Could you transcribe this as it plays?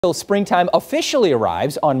Springtime officially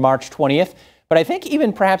arrives on March 20th, but I think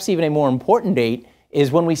perhaps even a more important date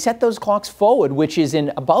is when we set those clocks forward, which is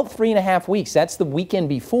in about 3.5 weeks. That's the weekend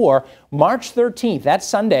before March 13th. That's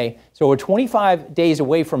Sunday. So we're 25 days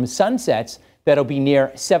away from sunsets. That'll be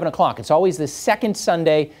near 7 o'clock. It's always the second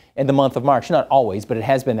Sunday in the month of March. Not always, but it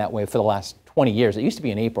has been that way for the last 20 years. It used to be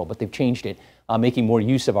in April, but they've changed it, making more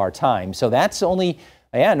use of our time. So that's only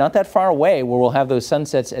not that far away where we'll have those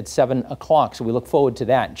sunsets at 7 o'clock. So we look forward to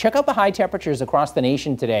that. Check out the high temperatures across the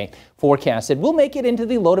nation today forecasted. We'll make it into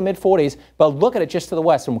the low to mid 40s, but look at it just to the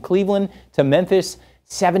west from Cleveland to Memphis.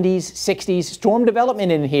 70s, 60s, storm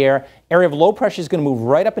development in here. Area of low pressure is going to move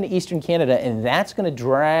right up into eastern Canada, and that's going to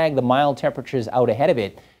drag the mild temperatures out ahead of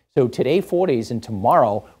it. So today 40s and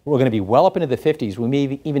tomorrow we're going to be well up into the 50s. We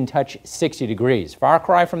may even touch 60 degrees. Far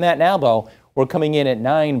cry from that now, though. We're coming in at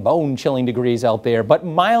 9 bone-chilling degrees out there, but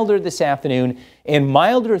milder this afternoon and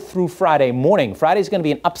milder through Friday morning. Friday's going to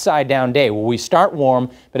be an upside-down day where we start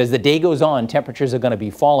warm, but as the day goes on, temperatures are going to be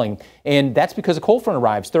falling. And that's because a cold front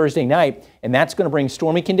arrives Thursday night, and that's going to bring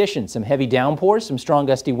stormy conditions, some heavy downpours, some strong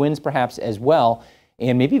gusty winds perhaps as well,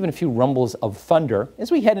 and maybe even a few rumbles of thunder. As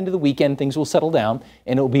we head into the weekend, things will settle down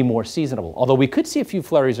and it will be more seasonable. Although we could see a few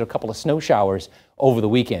flurries or a couple of snow showers over the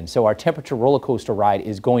weekend. So our temperature roller coaster ride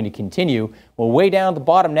is going to continue. We're way down at the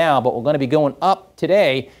bottom now, but we're going to be going up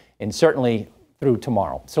today and certainly through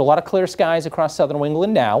tomorrow. So a lot of clear skies across southern New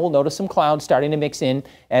England now. We'll notice some clouds starting to mix in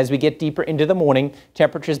as we get deeper into the morning.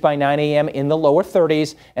 Temperatures by 9 a.m. in the lower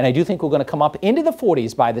 30s, and I do think we're going to come up into the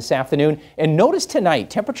 40s by this afternoon. And notice tonight,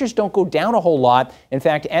 temperatures don't go down a whole lot. In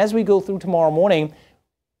fact, as we go through tomorrow morning,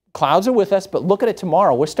 clouds are with us, but look at it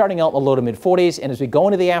tomorrow. We're starting out in the low to mid 40s, and as we go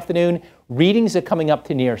into the afternoon, readings are coming up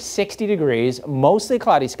to near 60 degrees, mostly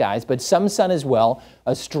cloudy skies, but some sun as well.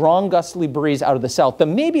 A strong gustly breeze out of the south. There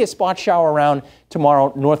may be a spot shower around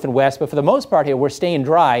tomorrow, north and west, but for the most part here, we're staying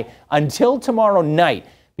dry until tomorrow night.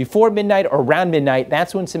 Before midnight or around midnight,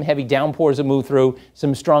 that's when some heavy downpours will move through,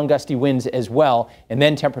 some strong gusty winds as well, and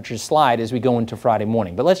then temperatures slide as we go into Friday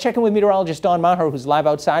morning. But let's check in with meteorologist Dawn Maher, who's live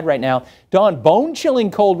outside right now. Dawn, bone-chilling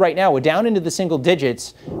cold right now. We're down into the single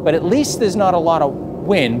digits, but at least there's not a lot of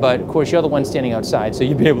wind. But of course, you're the one standing outside, so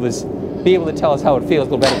you'll be able to tell us how it feels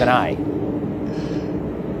a little better than I.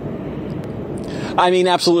 I mean,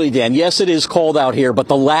 absolutely, Dan. Yes, it is cold out here, but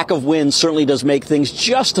the lack of wind certainly does make things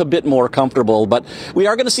just a bit more comfortable. But we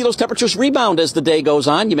are going to see those temperatures rebound as the day goes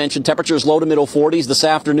on. You mentioned temperatures low to middle 40s this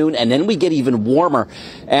afternoon, and then we get even warmer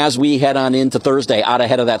as we head on into Thursday, out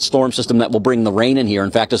ahead of that storm system that will bring the rain in here.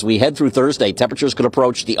 In fact, as we head through Thursday, temperatures could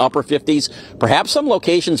approach the upper 50s. Perhaps some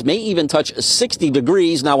locations may even touch 60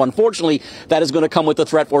 degrees. Now, unfortunately, that is going to come with the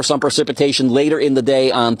threat for some precipitation later in the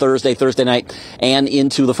day on Thursday night, and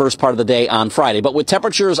into the first part of the day on Friday. But with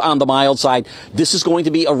temperatures on the mild side, this is going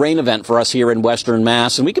to be a rain event for us here in Western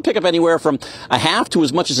Mass. And we could pick up anywhere from a half to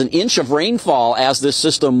as much as an inch of rainfall as this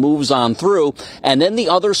system moves on through. And then the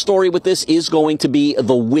other story with this is going to be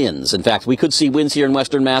the winds. In fact, we could see winds here in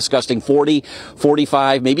Western Mass gusting 40,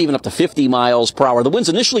 45, maybe even up to 50 miles per hour. The wind's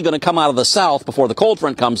initially going to come out of the south before the cold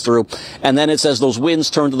front comes through. And then it says those winds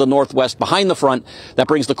turn to the northwest behind the front. That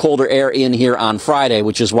brings the colder air in here on Friday,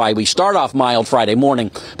 which is why we start off mild Friday morning,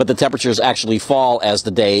 but the temperatures actually fall as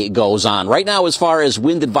the day goes on. Right now, as far as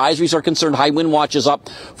wind advisories are concerned, high wind watches up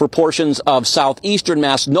for portions of southeastern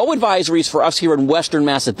Mass. No advisories for us here in Western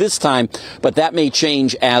Mass at this time, but that may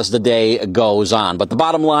change as the day goes on. But the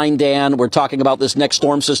bottom line, Dan, we're talking about this next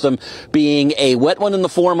storm system being a wet one in the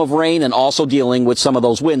form of rain and also dealing with some of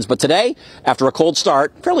those winds. But today, after a cold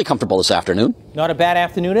start, fairly comfortable this afternoon. Not a bad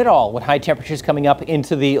afternoon at all, with high temperatures coming up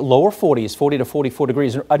into the lower 40s, 40 to 44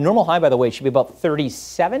 degrees. A normal high, by the way, should be about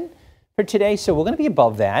 37 for today, so we're going to be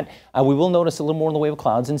above that. We will notice a little more in the way of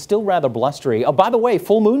clouds and still rather blustery. Oh, by the way,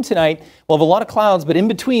 full moon tonight. We'll have a lot of clouds, but in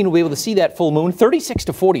between we'll be able to see that full moon, 36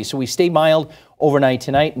 to 40, so we stay mild overnight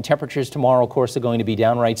tonight, and temperatures tomorrow, of course, are going to be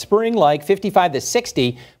downright spring-like, 55 to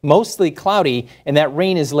 60, mostly cloudy, and that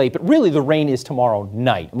rain is late, but really the rain is tomorrow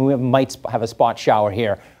night. I mean, we might have a spot shower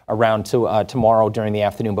here around tomorrow during the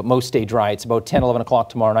afternoon, but most stay dry. It's about 10, 11 o'clock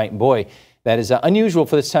tomorrow night, and boy, that is unusual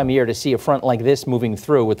for this time of year to see a front like this moving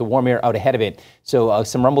through with the warm air out ahead of it. So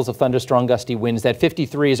some rumbles of thunder, strong gusty winds. That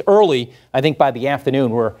 53 is early. I think by the afternoon,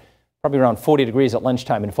 we're probably around 40 degrees at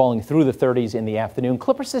lunchtime and falling through the 30s in the afternoon.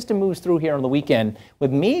 Clipper system moves through here on the weekend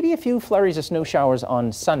with maybe a few flurries of snow showers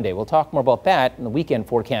on Sunday. We'll talk more about that in the weekend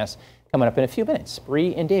forecast coming up in a few minutes.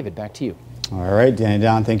 Bree and David, back to you. All right, Dan and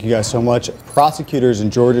Don, thank you guys so much. Prosecutors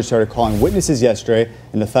in Georgia started calling witnesses yesterday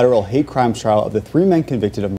in the federal hate crimes trial of the 3 men convicted of